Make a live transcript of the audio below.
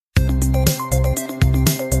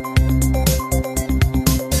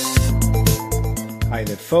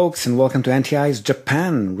folks, and welcome to NTI's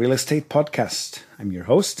Japan Real Estate Podcast. I'm your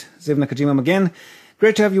host, Ziv Nakajima again.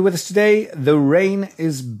 Great to have you with us today. The rain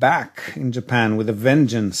is back in Japan with a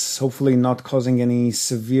vengeance, hopefully not causing any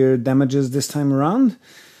severe damages this time around,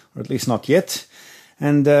 or at least not yet.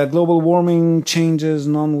 And global warming changes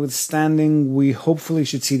notwithstanding, we hopefully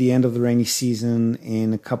should see the end of the rainy season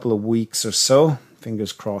in a couple of weeks or so.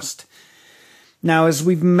 Fingers crossed. Now, as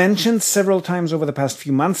we've mentioned several times over the past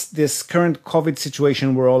few months, this current COVID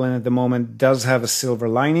situation we're all in at the moment does have a silver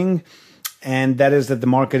lining, and that is that the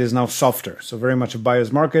market is now softer. So very much a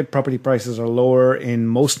buyer's market. Property prices are lower in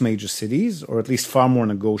most major cities, or at least far more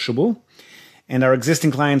negotiable. And our existing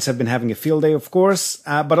clients have been having a field day, of course,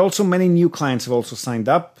 but also many new clients have also signed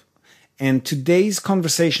up. And today's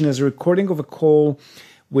conversation is a recording of a call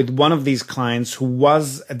with one of these clients who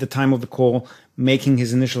was, at the time of the call, making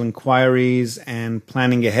his initial inquiries and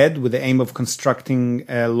planning ahead with the aim of constructing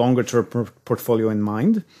a longer-term portfolio in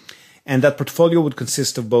mind. And that portfolio would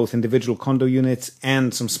consist of both individual condo units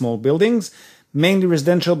and some small buildings, mainly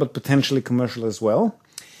residential, but potentially commercial as well.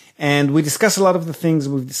 And we discuss a lot of the things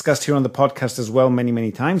we've discussed here on the podcast as well many,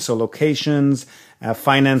 many times. So locations,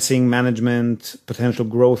 financing, management, potential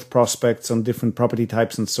growth prospects on different property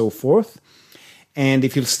types and so forth. And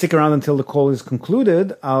if you'll stick around until the call is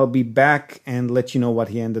concluded, I'll be back and let you know what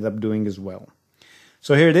he ended up doing as well.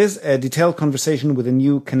 So here it is, a detailed conversation with a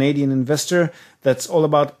new Canadian investor that's all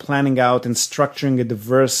about planning out and structuring a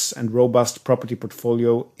diverse and robust property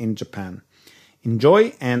portfolio in Japan.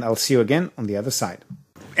 Enjoy, and I'll see you again on the other side.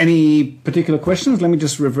 Any particular questions? Let me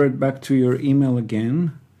just revert back to your email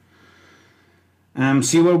again.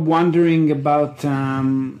 So you were wondering about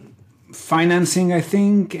financing, I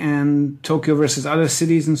think, and Tokyo versus other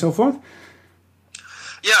cities and so forth?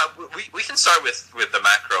 Yeah, we can start with the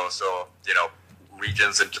macro. So,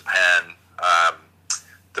 regions in Japan,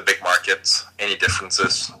 the big markets, any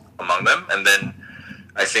differences among them. And then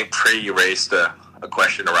I think you raised a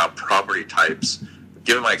question around property types.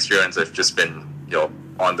 Given my experience, I've just been,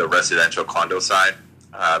 on the residential condo side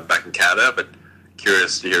back in Canada, but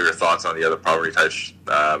curious to hear your thoughts on the other property types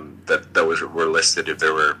that were listed, if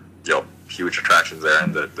there were huge attractions there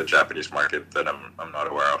in the Japanese market that I'm not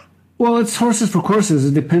aware of. Well, it's horses for courses.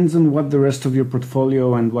 It depends on what the rest of your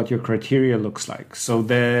portfolio and what your criteria looks like. So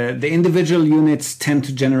the individual units tend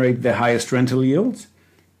to generate the highest rental yields.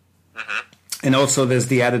 Mm-hmm. And also there's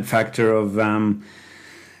the added factor of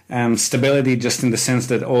stability, just in the sense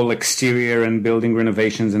that all exterior and building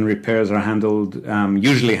renovations and repairs are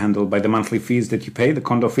usually handled by the monthly fees that you pay, the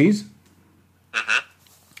condo fees. Mm-hmm.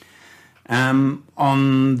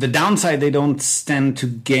 On the downside, they don't stand to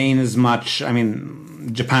gain as much. I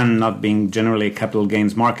mean, Japan not being generally a capital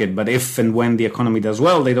gains market, but if and when the economy does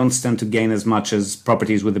well, they don't stand to gain as much as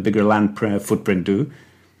properties with a bigger land footprint do.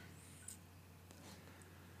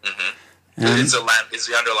 Mm-hmm. It's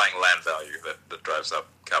the underlying land value that drives up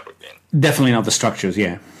capital gain. Definitely not the structures,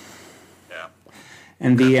 yeah. Yeah.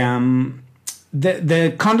 And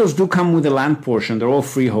the condos do come with a land portion. They're all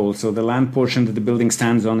freehold, so the land portion that the building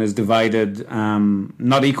stands on is divided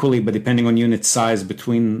not equally, but depending on unit size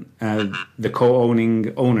between the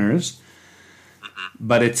co-owning owners. Mm-hmm.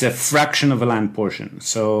 But it's a fraction of a land portion.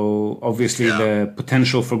 So obviously the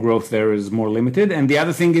potential for growth there is more limited. And the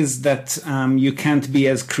other thing is that you can't be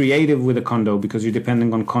as creative with a condo because you're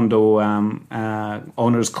depending on condo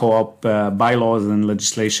owners co-op bylaws and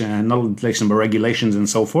legislation, not legislation, but regulations and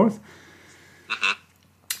so forth. Mm-hmm.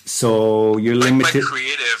 So you're limited. By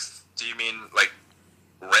creative, do you mean like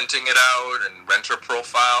renting it out and renter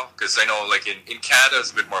profile? Because I know like in Canada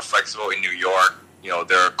it's a bit more flexible. In New York,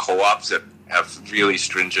 there are co-ops that have really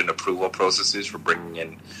stringent approval processes for bringing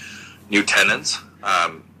in new tenants.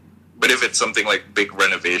 But if it's something like big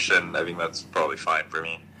renovation, I think that's probably fine for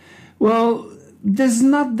me. Well, there's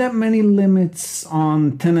not that many limits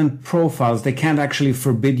on tenant profiles. They can't actually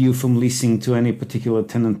forbid you from leasing to any particular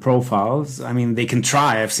tenant profiles. I mean, they can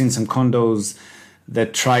try. I've seen some condos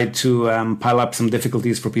that tried to pile up some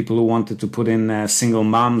difficulties for people who wanted to put in single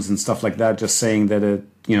moms and stuff like that, just saying that,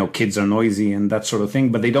 kids are noisy and that sort of thing.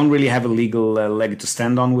 But they don't really have a legal leg to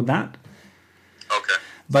stand on with that. Okay.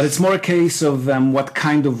 But it's more a case of what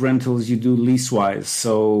kind of rentals you do lease-wise.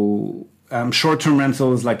 So short-term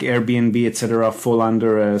rentals like Airbnb, etc., fall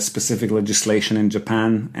under a specific legislation in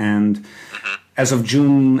Japan. And as of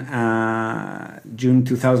June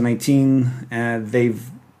 2018, they've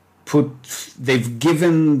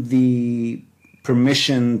given the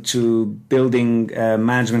permission to building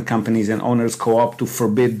management companies and owners co-op to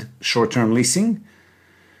forbid short-term leasing.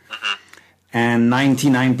 And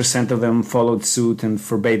 99% of them followed suit and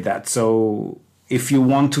forbade that. So if you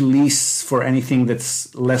want to lease for anything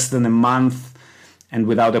that's less than a month and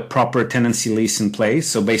without a proper tenancy lease in place.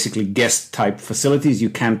 So basically guest type facilities, you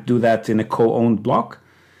can't do that in a co-owned block.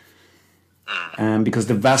 Because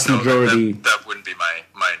the vast majority... That wouldn't be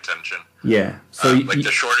my intention. Yeah. So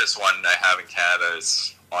the shortest one I have in Canada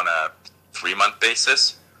is on a 3-month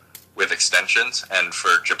basis with extensions. And for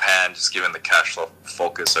Japan, just given the cash flow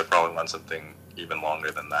focus, I probably want something even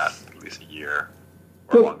longer than that, at least a year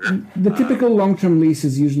or longer. The typical long-term lease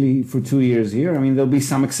is usually for 2 years here. I mean, there'll be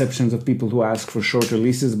some exceptions of people who ask for shorter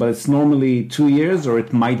leases, but it's normally 2 years, or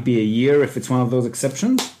it might be a year if it's one of those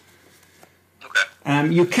exceptions.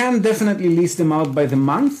 You can definitely lease them out by the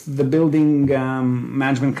month. The building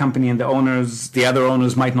management company and the other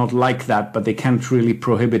owners might not like that, but they can't really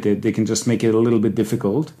prohibit it. They can just make it a little bit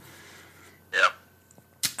difficult. Yeah.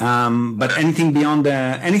 But anything beyond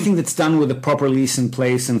anything that's done with a proper lease in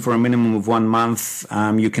place and for a minimum of 1 month,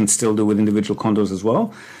 you can still do with individual condos as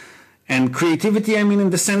well. And creativity, I mean,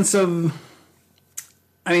 in the sense of,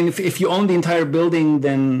 I mean, if you own the entire building,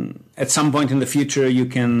 then at some point in the future you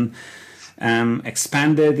can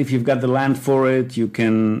expand it. If you've got the land for it, you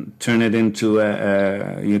can turn it into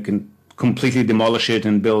you can completely demolish it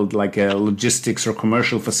and build like a logistics or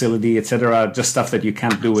commercial facility, etc. Just stuff that you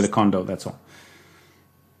can't do with a condo. That's all.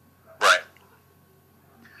 Right.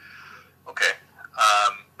 Okay.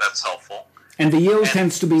 That's helpful. And the yield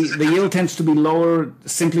tends to be lower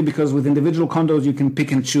simply because with individual condos you can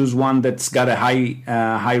pick and choose one that's got a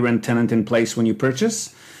high rent tenant in place when you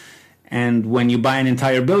purchase. And when you buy an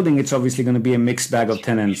entire building, it's obviously going to be a mixed bag of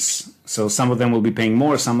tenants. So some of them will be paying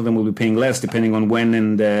more, some of them will be paying less, depending on when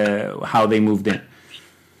and how they moved in.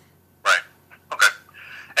 Right. Okay.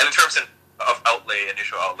 And in terms of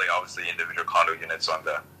initial outlay, obviously individual condo units on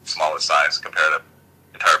the smaller size compared to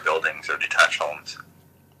entire buildings or detached homes.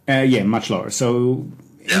 Yeah, much lower. So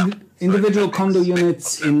individual condo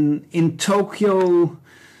units in Tokyo...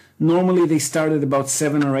 Normally, they start at about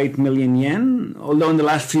 7 or 8 million yen, although in the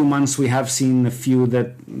last few months we have seen a few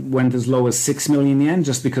that went as low as 6 million yen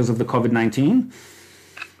just because of the COVID-19.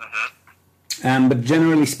 But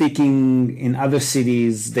generally speaking, in other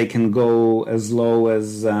cities, they can go as low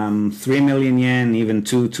as 3 million yen, even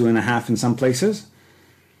 2.5 in some places.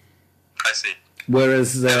 I see.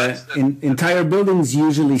 Whereas entire buildings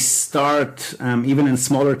usually start, even in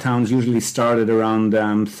smaller towns, usually start at around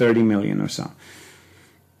 30 million or so.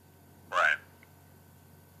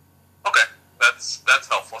 That's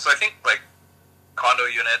helpful. So I think like condo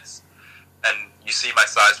units, and you see my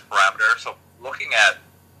size parameter. So looking at,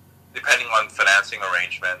 depending on financing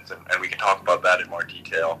arrangements, and we can talk about that in more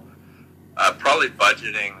detail, probably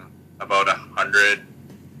budgeting about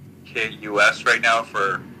 $100K US right now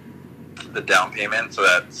for the down payment. So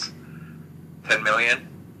that's 10 million.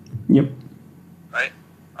 Yep. Right.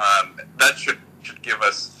 That should give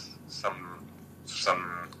us some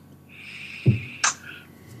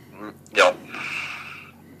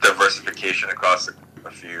diversification across a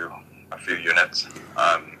few units,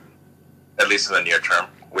 at least in the near term,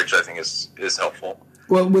 which I think is helpful.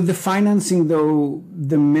 Well, with the financing, though,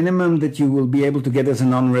 the minimum that you will be able to get as a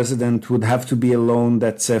non-resident would have to be a loan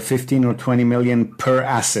that's 15 or 20 million per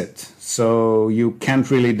asset. So you can't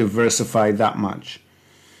really diversify that much.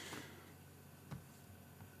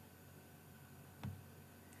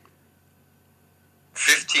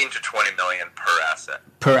 $15 to $20 million per asset.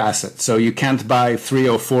 Per asset. So you can't buy 3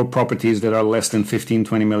 or 4 properties that are less than 15,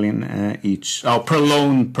 20 million each. Oh, per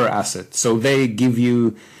loan per asset. So they give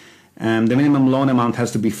you, the minimum loan amount has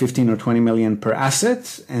to be 15 or 20 million per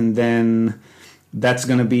asset. And then that's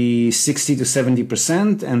going to be 60 to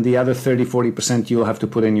 70%. And the other 30, 40% you'll have to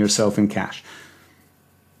put in yourself in cash.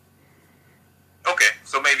 Okay.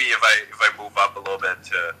 So maybe if I move up a little bit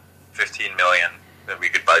to 15 million, then we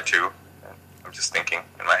could buy 2. I'm just thinking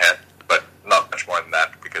in my head, but not much more than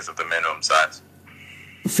that because of the minimum size.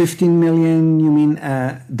 15 million, you mean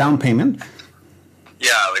down payment?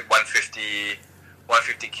 Yeah, like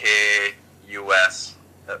 150K US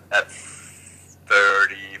at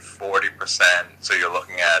 30, 40%. So you're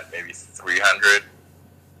looking at maybe 300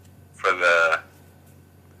 for the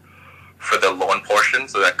loan portion.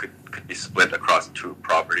 So that could be split across 2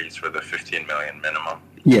 properties for the 15 million minimum.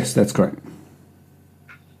 Yes, that's correct.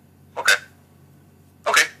 Okay.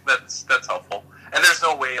 Okay, that's helpful. And there's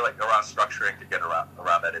no way like around structuring to get around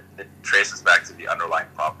that. It traces back to the underlying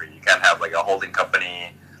property. You can't have like a holding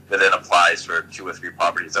company that then applies for 2 or 3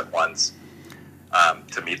 properties at once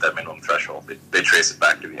to meet that minimum threshold. They trace it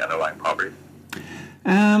back to the underlying property.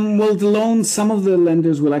 Well, the loans, some of the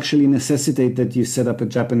lenders will actually necessitate that you set up a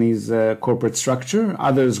Japanese corporate structure.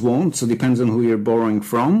 Others won't, so it depends on who you're borrowing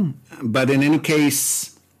from. But in any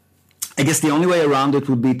case, I guess the only way around it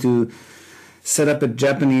would be to set up a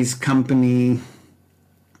Japanese company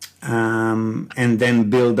and then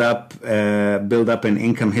build up an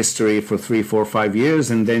income history for 3, 4, 5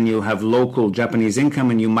 years, and then you have local Japanese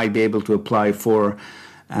income, and you might be able to apply for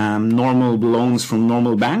normal loans from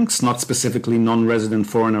normal banks, not specifically non-resident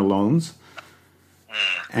foreigner loans.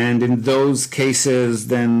 And in those cases,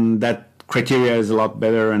 then that criteria is a lot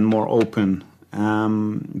better and more open.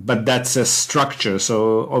 But that's a structure,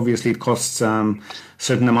 so obviously it costs a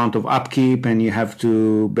certain amount of upkeep, and you have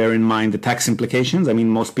to bear in mind the tax implications. I mean,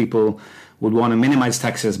 most people would want to minimize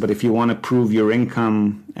taxes, but if you want to prove your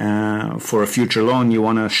income for a future loan, you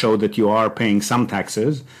want to show that you are paying some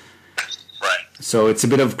taxes. Right. So it's a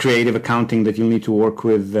bit of creative accounting that you'll need to work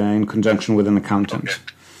with in conjunction with an accountant.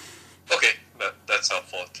 Okay. That's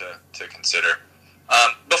helpful to consider.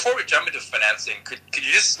 Before we jump into financing, could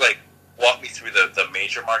you just walk me through the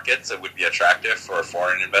major markets that would be attractive for a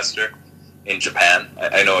foreign investor in Japan?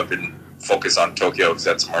 I know I've been focused on Tokyo because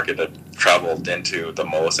that's a market I've traveled into the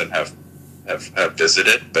most and have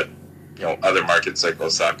visited, but other markets like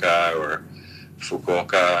Osaka or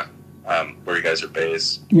Fukuoka, where you guys are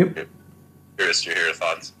based. Yep. Curious to hear your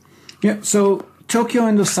thoughts. Yeah, so Tokyo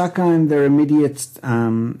and Osaka and their immediate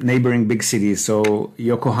neighboring big cities, so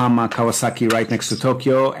Yokohama, Kawasaki right next to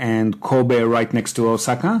Tokyo, and Kobe right next to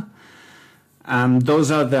Osaka.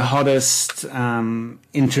 Those are the hottest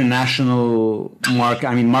international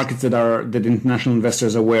markets that international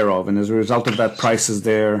investors are aware of, and as a result of that, prices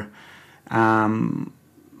there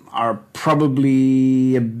are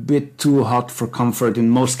probably a bit too hot for comfort in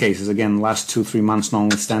most cases. Again, last 2-3 months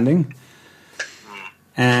notwithstanding.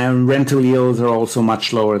 And rental yields are also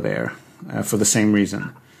much lower there for the same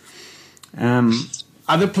reason.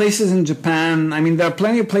 Other places in Japan, there are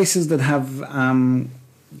plenty of places that have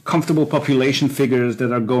comfortable population figures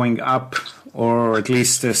that are going up, or at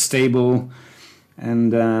least stable,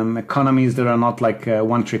 and economies that are not like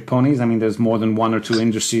one-trick ponies. There's more than 1 or 2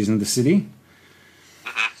 industries in the city.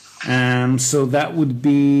 So that would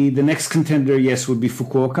be the next contender. Yes, would be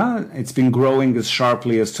Fukuoka. It's been growing as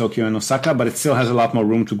sharply as Tokyo and Osaka, but it still has a lot more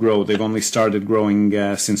room to grow. They've only started growing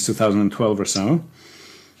since 2012 or so.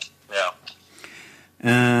 Yeah.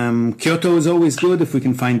 Kyoto is always good if we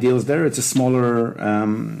can find deals there. It's a smaller,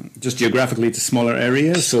 just geographically, it's a smaller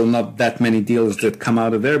area, so not that many deals that come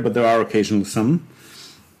out of there, but there are occasionally some.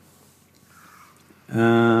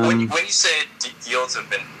 When you say yields have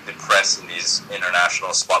been depressed in these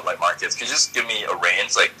international spotlight markets, can you just give me a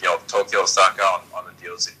range, Tokyo, Osaka, on the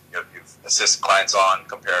deals that you've assisted clients on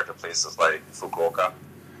compared to places like Fukuoka?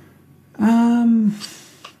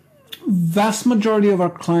 Vast majority of our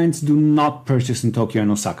clients do not purchase in Tokyo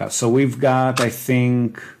and Osaka. So we've got, I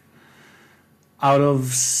think, out of,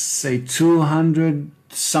 say, 200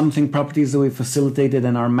 something properties that we facilitated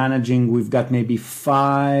and are managing, we've got maybe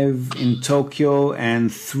 5 in Tokyo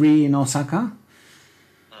and 3 in Osaka.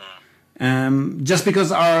 Just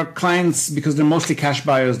because our clients, because they're mostly cash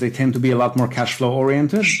buyers, they tend to be a lot more cash flow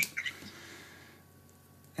oriented.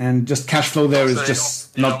 And just cash flow there is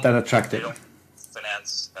just not that attractive. They don't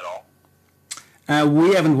finance at all?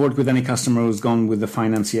 We haven't worked with any customer who's gone with the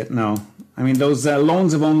finance yet, no. Those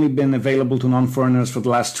loans have only been available to non-foreigners for the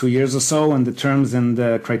last 2 years or so, and the terms and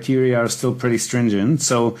the criteria are still pretty stringent.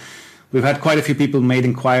 So we've had quite a few people made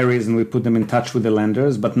inquiries, and we put them in touch with the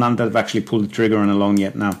lenders, but none that have actually pulled the trigger on a loan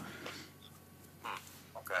yet now.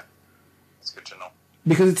 Okay. That's good to know.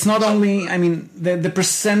 Because it's not only, the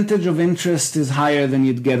percentage of interest is higher than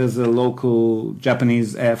you'd get as a local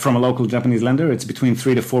Japanese, from a local Japanese lender. It's between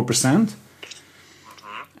 3 to 4%.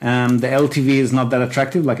 The LTV is not that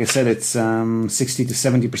attractive. Like I said, it's 60 to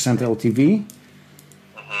 70% LTV.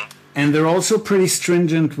 And they're also pretty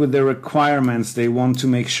stringent with their requirements. They want to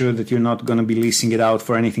make sure that you're not going to be leasing it out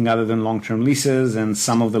for anything other than long-term leases. And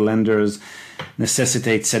some of the lenders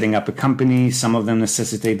necessitate setting up a company. Some of them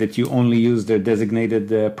necessitate that you only use their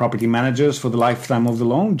designated property managers for the lifetime of the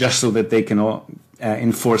loan, just so that they can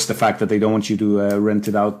enforce the fact that they don't want you to rent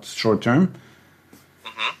it out short-term.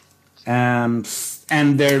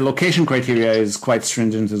 And their location criteria is quite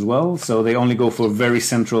stringent as well. So they only go for very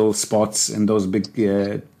central spots in those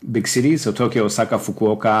big cities. So Tokyo, Osaka,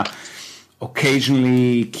 Fukuoka,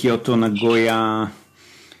 occasionally Kyoto, Nagoya,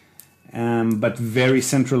 but very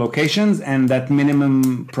central locations. And that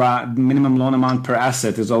minimum loan amount per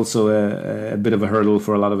asset is also a bit of a hurdle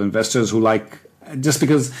for a lot of investors who just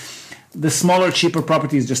because the smaller, cheaper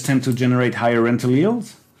properties just tend to generate higher rental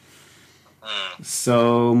yields.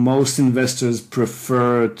 So most investors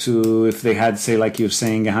prefer to, if they had, say, like you're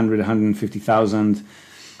saying, 100, 150,000,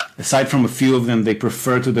 aside from a few of them, they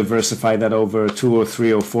prefer to diversify that over 2 or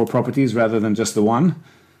 3 or 4 properties rather than just the one.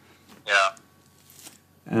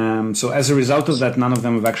 So as a result of that, none of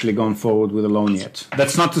them have actually gone forward with a loan yet.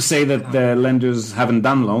 That's not to say that the lenders haven't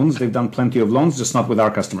done loans. They've done plenty of loans, just not with our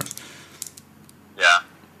customers. Yeah.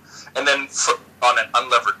 And then on an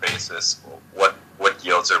unlevered basis, what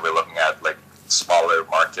yields are we looking at? Like smaller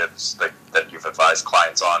markets that you've advised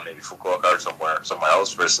clients on, maybe Fukuoka or somewhere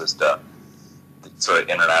else versus the sort of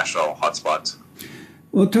international hotspots?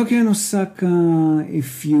 Well, Tokyo and Osaka,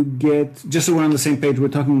 if you get, just so we're on the same page, we're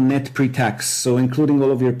talking net pre-tax, so including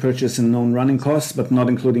all of your purchase and known running costs, but not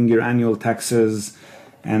including your annual taxes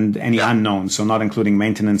and any unknowns, so not including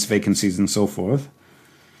maintenance, vacancies, and so forth.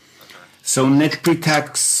 So net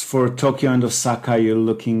pre-tax for Tokyo and Osaka, you're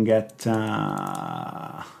looking at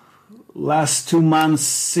last 2 months,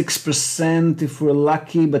 6% if we're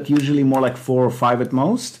lucky, but usually more like 4 or 5 at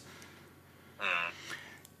most.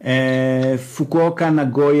 Fukuoka,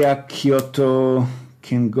 Nagoya, Kyoto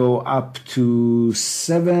can go up to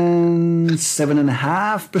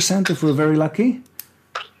 7.5% if we're very lucky.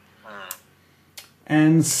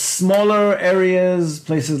 And smaller areas,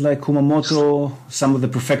 places like Kumamoto, some of the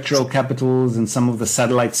prefectural capitals and some of the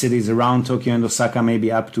satellite cities around Tokyo and Osaka,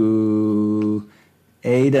 maybe up to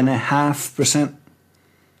 8.5%.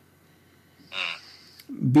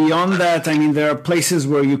 Beyond that, I mean, there are places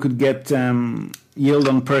where you could get yield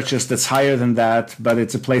on purchase that's higher than that, but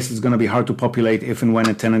it's a place that's going to be hard to populate if and when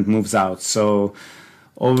a tenant moves out. So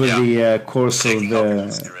over the course of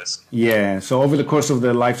the over the course of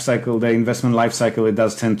the life cycle, the investment life cycle, it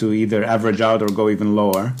does tend to either average out or go even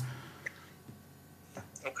lower.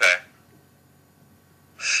 Okay.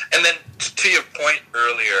 And then to your point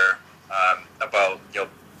earlier about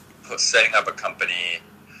setting up a company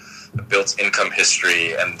that builds income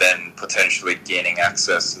history and then potentially gaining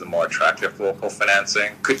access to the more attractive local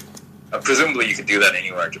financing, presumably you could do that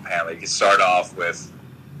anywhere in Japan. Like you could start off with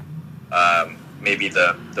maybe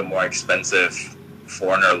the more expensive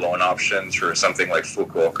foreigner loan options for something like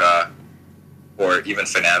Fukuoka, or even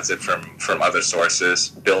finance it from other sources,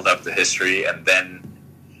 build up the history, and then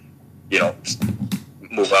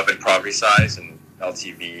move up in property size and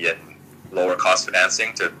LTV and lower cost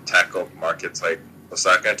financing to tackle markets like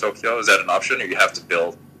Osaka and Tokyo. Is that an option, or you have to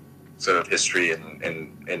build sort of history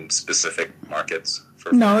in specific markets?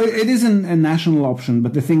 No, it isn't a national option,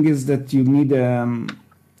 but the thing is that you need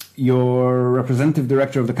your representative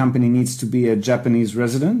director of the company needs to be a Japanese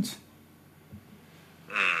resident,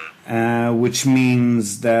 which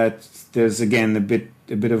means that there's again a bit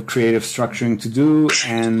of creative structuring to do,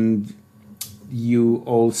 and you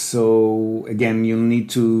also you'll need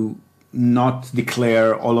to not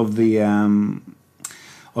declare all of the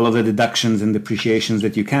deductions and depreciations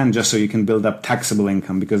that you can, just so you can build up taxable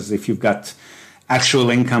income. Because if you've got actual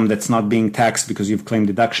income that's not being taxed because you've claimed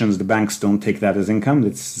deductions, the banks don't take that as income.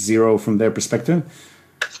 It's zero from their perspective.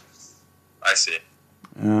 I see.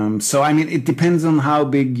 So, I mean, it depends on how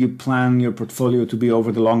big you plan your portfolio to be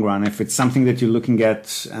over the long run. If it's something that you're looking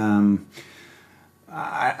at,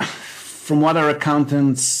 from what our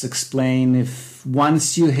accountants explain, if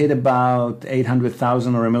once you hit about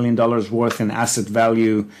 $800,000 or $1 million worth in asset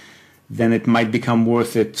value, then it might become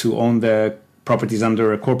worth it to own the properties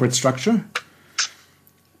under a corporate structure.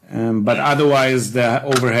 But otherwise, the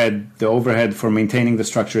overhead for maintaining the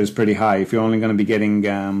structure is pretty high. If you're only going to be getting,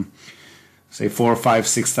 say, $4,000,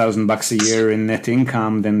 $5,000, $6,000 a year in net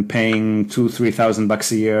income, then paying $2,000,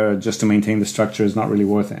 $3,000 a year just to maintain the structure is not really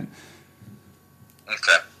worth it.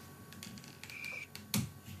 Okay.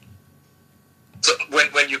 So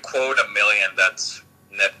when you quote $1 million, that's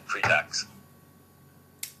net pre-tax.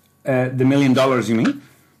 The $1 million, you mean?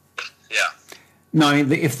 Yeah. No,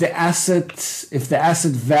 if the asset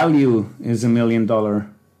value is $1 million,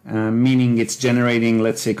 meaning it's generating,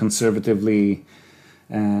 let's say, conservatively,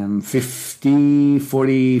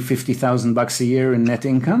 $50,000 a year in net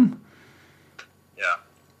income. Yeah.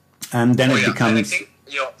 And then it becomes. And I think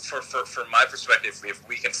from my perspective, if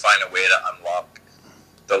we can find a way to unlock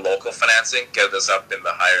the local financing, get us up in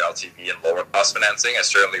the higher LTV and lower cost financing, I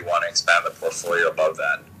certainly want to expand the portfolio above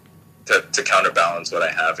that to counterbalance what I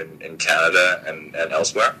have in Canada and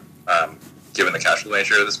elsewhere, given the cash flow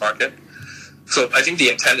nature of this market. So I think the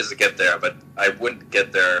intent is to get there, but I wouldn't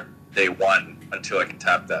get there day one until I can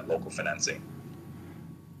tap that local financing.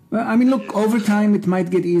 Well, I mean, look, over time it might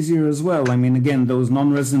get easier as well. I mean, again, those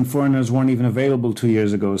non-resident foreigners weren't even available 2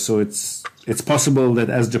 years ago, so it's possible that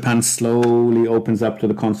as Japan slowly opens up to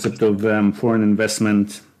the concept of foreign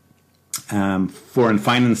investment, foreign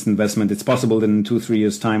financed investment, it's possible that in 2-3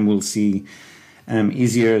 years' time we'll see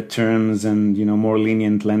easier terms and more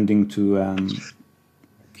lenient lending to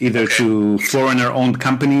either to foreigner-owned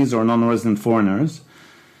companies or non-resident foreigners.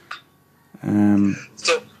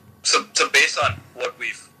 So So based on what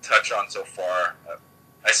we've touched on so far,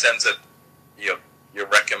 I sense that you're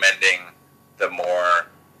recommending the more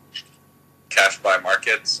cash buy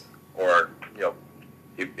markets, or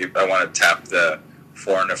if I want to tap the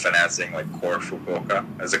foreigner financing like core Fukuoka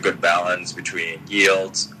as a good balance between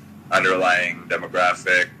yields, underlying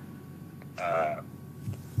demographic,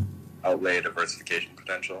 outlay diversification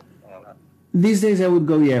potential. All that. These days I would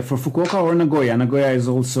go, for Fukuoka or Nagoya. Nagoya is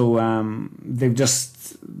also,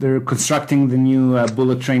 they're constructing the new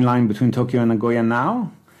bullet train line between Tokyo and Nagoya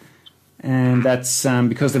now. And that's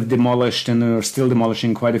because they've demolished and are still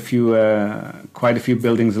demolishing quite a few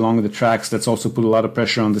buildings along the tracks. That's also put a lot of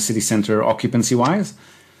pressure on the city center occupancy-wise.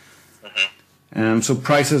 So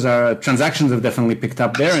transactions have definitely picked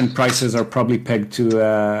up there, and prices are probably pegged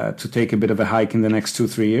to take a bit of a hike in the next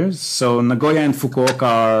 2-3 years. So Nagoya and Fukuoka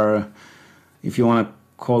are, if you want to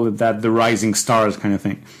call it that, the rising stars kind of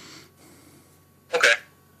thing. Okay,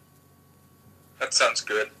 that sounds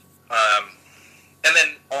good. And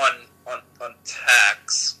then on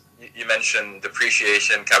tax, you mentioned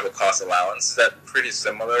depreciation, capital cost allowance. Is that pretty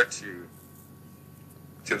similar to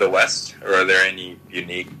the West, or are there any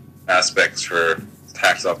unique aspects for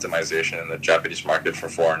tax optimization in the Japanese market for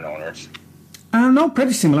foreign owners? No,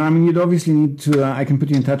 pretty similar. I mean, you'd obviously need to, I can put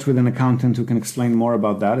you in touch with an accountant who can explain more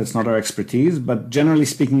about that. It's not our expertise, but generally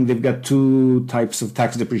speaking, they've got two types of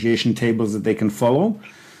tax depreciation tables that they can follow.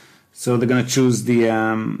 So they're going to choose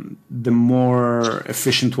the more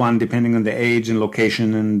efficient one depending on the age and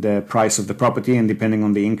location and the price of the property, and depending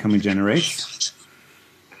on the income it generates.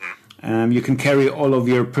 You can carry all of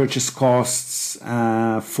your purchase costs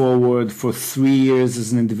forward for 3 years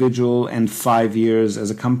as an individual and 5 years as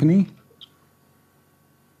a company.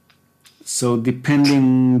 So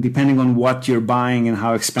depending on what you're buying and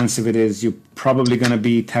how expensive it is, you're probably going to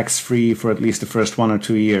be tax-free for at least the first 1 or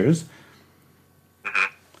 2 years.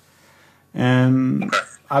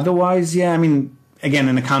 Otherwise, I mean, again,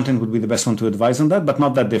 an accountant would be the best one to advise on that, but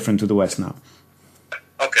not that different to the West now.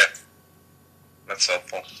 Okay, that's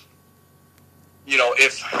helpful.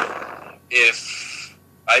 If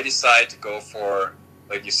I decide to go for,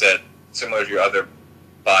 like you said, similar to your other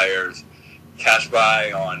buyers, cash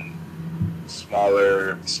buy on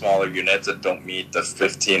smaller units that don't meet the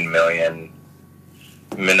 15 million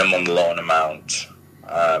minimum loan amount,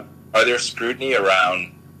 are there scrutiny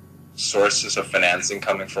around sources of financing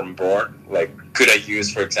coming from abroad? Like, could I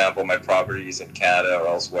use, for example, my properties in Canada or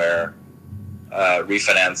elsewhere,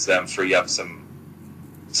 refinance them, free up some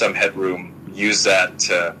headroom, use that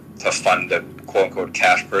to fund a quote-unquote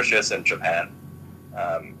cash purchase in Japan,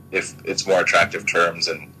 if it's more attractive terms?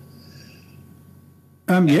 And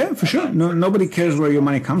yeah, for sure. Nobody cares where your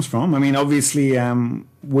money comes from. I mean, obviously,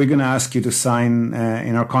 we're going to ask you to sign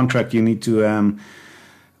in our contract. You need to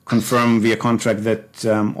confirm via contract that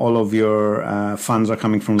all of your funds are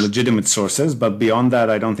coming from legitimate sources. But beyond that,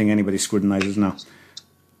 I don't think anybody scrutinizes now.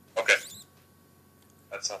 Okay.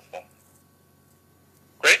 That's helpful.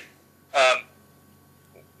 Great.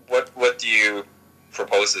 What do you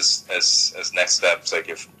propose as next steps? Like,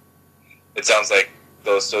 if it sounds like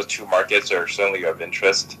those two markets are certainly of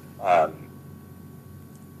interest,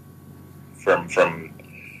 from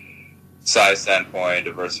size standpoint,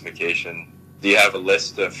 diversification. Do you have a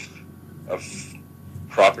list of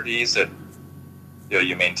properties that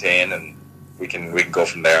you maintain, and we can go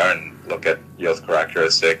from there and look at yield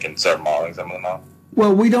characteristic and start modeling some of them out?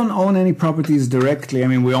 Well, we don't own any properties directly. I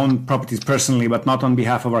mean, we own properties personally, but not on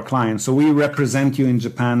behalf of our clients. So we represent you in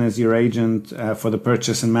Japan as your agent for the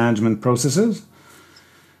purchase and management purposes.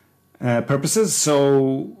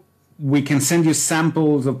 So we can send you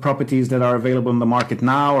samples of properties that are available in the market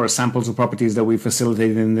now, or samples of properties that we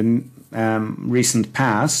facilitated in the recent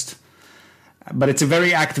past. But it's a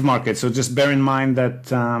very active market, so just bear in mind that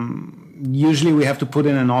usually we have to put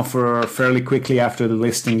in an offer fairly quickly after the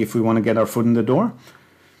listing if we want to get our foot in the door.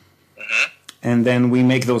 Mm-hmm. And then we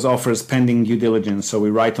make those offers pending due diligence. So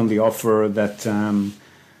we write on the offer that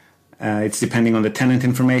it's depending on the tenant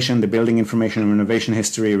information, the building information, renovation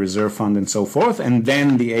history, reserve fund, and so forth. And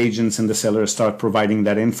then the agents and the sellers start providing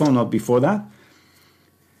that info, not before that.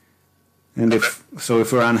 And if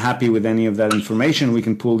we're unhappy with any of that information, we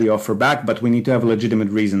can pull the offer back, but we need to have a legitimate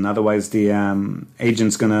reason. Otherwise, the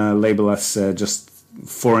agent's going to label us just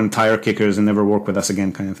foreign tire kickers and never work with us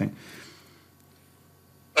again, kind of thing.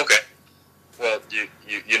 Okay. Well,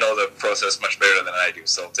 you know the process much better than I do,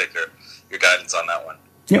 so I'll take your guidance on that one.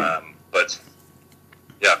 Yeah. But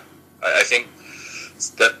yeah, I think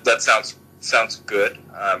that sounds sounds good.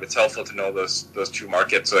 It's helpful to know those two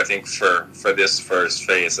markets. So I think for this first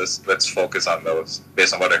phase, let's focus on those.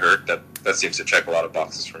 Based on what I heard, that seems to check a lot of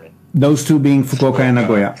boxes for me. Those two being Fukuoka and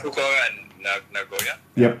Nagoya. Fukuoka and Nagoya.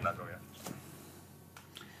 Yep. Nagoya.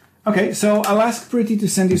 Okay, so I'll ask Pretty to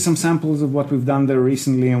send you some samples of what we've done there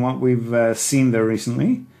recently and what we've seen there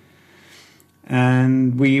recently.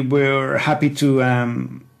 And we were happy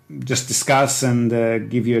to just discuss and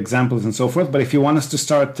give you examples and so forth. But if you want us to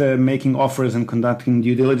start making offers and conducting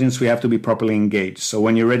due diligence, we have to be properly engaged. So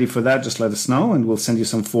when you're ready for that, just let us know and we'll send you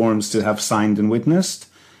some forms to have signed and witnessed.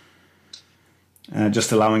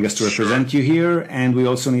 Just allowing us to represent you here. And we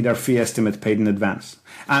also need our fee estimate paid in advance.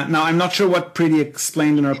 Now, I'm not sure what Pretty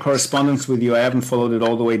explained in our correspondence with you. I haven't followed it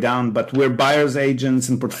all the way down, but we're buyers agents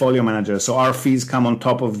and portfolio managers. So our fees come on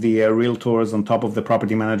top of the realtors, on top of the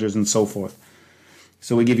property managers and so forth.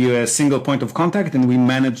 So we give you a single point of contact and we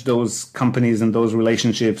manage those companies and those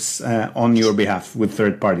relationships on your behalf with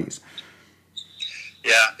third parties.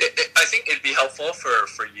 Yeah, I think it'd be helpful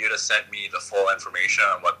for you to send me the full information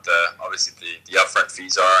on what obviously the upfront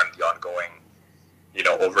fees are and the ongoing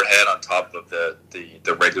overhead on top of the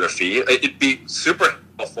regular fee. It'd be super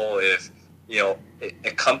helpful if,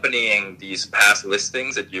 accompanying these past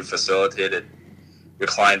listings that you've facilitated your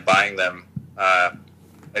client buying them, I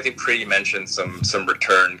think Pretty mentioned some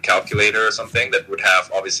return calculator or something that would have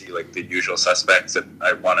obviously like the usual suspects that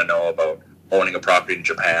I want to know about owning a property in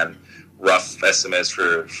Japan, rough estimates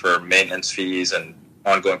for maintenance fees and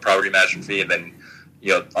ongoing property management fee, and then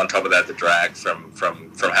on top of that, the drag from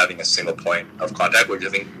having a single point of contact, which I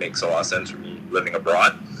think makes a lot of sense for me living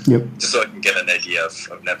abroad. Yep. Just so I can get an idea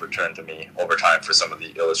of net return to me over time for some of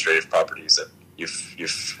the illustrative properties that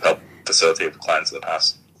you've helped facilitate with clients in the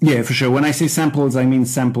past. Yeah, for sure. When I say samples, I mean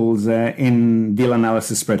samples in deal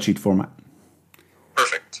analysis spreadsheet format.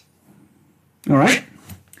 Perfect. All right.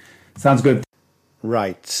 Sounds good.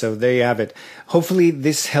 Right. So there you have it. Hopefully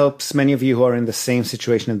this helps many of you who are in the same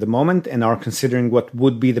situation at the moment and are considering what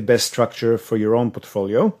would be the best structure for your own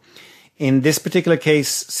portfolio. In this particular case,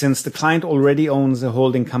 since the client already owns a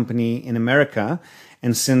holding company in America,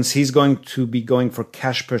 and since he's going to be going for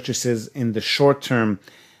cash purchases in the short term,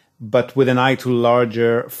 but with an eye to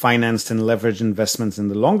larger financed and leveraged investments in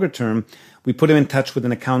the longer term, we put him in touch with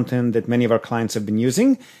an accountant that many of our clients have been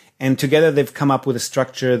using. And together they've come up with a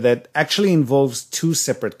structure that actually involves two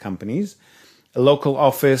separate companies, a local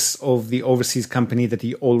office of the overseas company that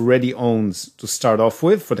he already owns to start off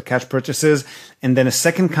with for the cash purchases, and then a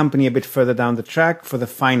second company a bit further down the track for the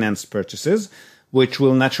financed purchases, which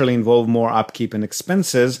will naturally involve more upkeep and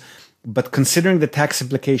expenses. But considering the tax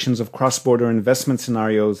implications of cross-border investment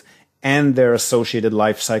scenarios and their associated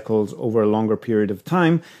life cycles over a longer period of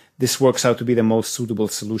time, this works out to be the most suitable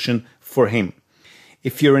solution for him.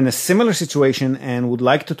 If you're in a similar situation and would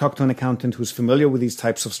like to talk to an accountant who's familiar with these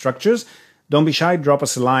types of structures, don't be shy, drop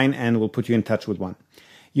us a line and we'll put you in touch with one.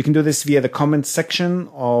 You can do this via the comments section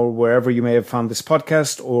or wherever you may have found this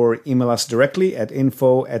podcast, or email us directly at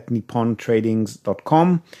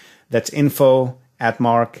info@nippontradings.com. That's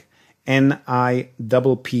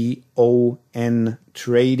info@Nippon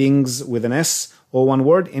Tradings with an S, all one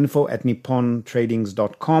word,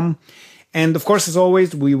 info@nippontradings.com. And of course, as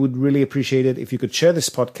always, we would really appreciate it if you could share this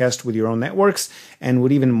podcast with your own networks, and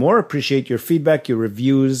would even more appreciate your feedback, your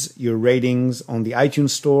reviews, your ratings on the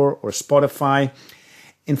iTunes Store or Spotify.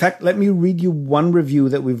 In fact, let me read you one review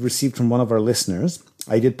that we've received from one of our listeners.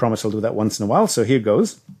 I did promise I'll do that once in a while, so here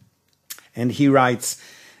goes. And he writes,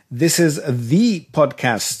 "This is the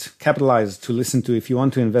podcast, capitalized, to listen to if you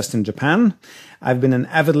want to invest in Japan. I've been an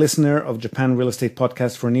avid listener of Japan Real Estate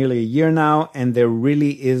Podcast for nearly a year now, and there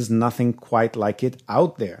really is nothing quite like it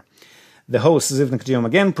out there. The host, Ziv Nakajima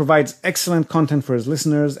again, provides excellent content for his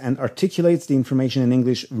listeners and articulates the information in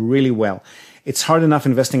English really well. It's hard enough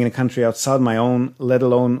investing in a country outside my own, let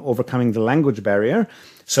alone overcoming the language barrier.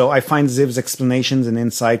 So I find Ziv's explanations and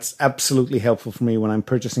insights absolutely helpful for me when I'm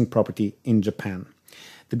purchasing property in Japan.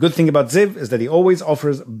 The good thing about Ziv is that he always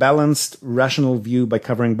offers balanced, rational view by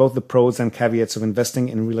covering both the pros and caveats of investing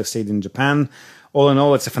in real estate in Japan. All in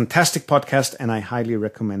all, it's a fantastic podcast and I highly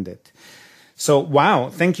recommend it." So, wow,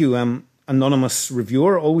 thank you, anonymous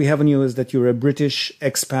reviewer. All we have on you is that you're a British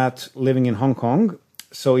expat living in Hong Kong.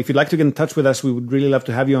 So if you'd like to get in touch with us, we would really love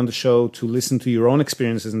to have you on the show to listen to your own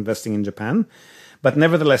experiences investing in Japan. But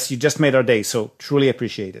nevertheless, you just made our day, so truly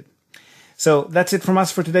appreciate it. So that's it from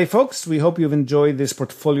us for today, folks. We hope you've enjoyed this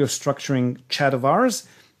portfolio structuring chat of ours.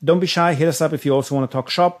 Don't be shy. Hit us up if you also want to talk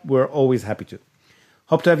shop. We're always happy to.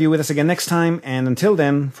 Hope to have you with us again next time. And until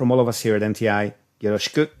then, from all of us here at NTI,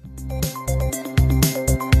 yoroshiku.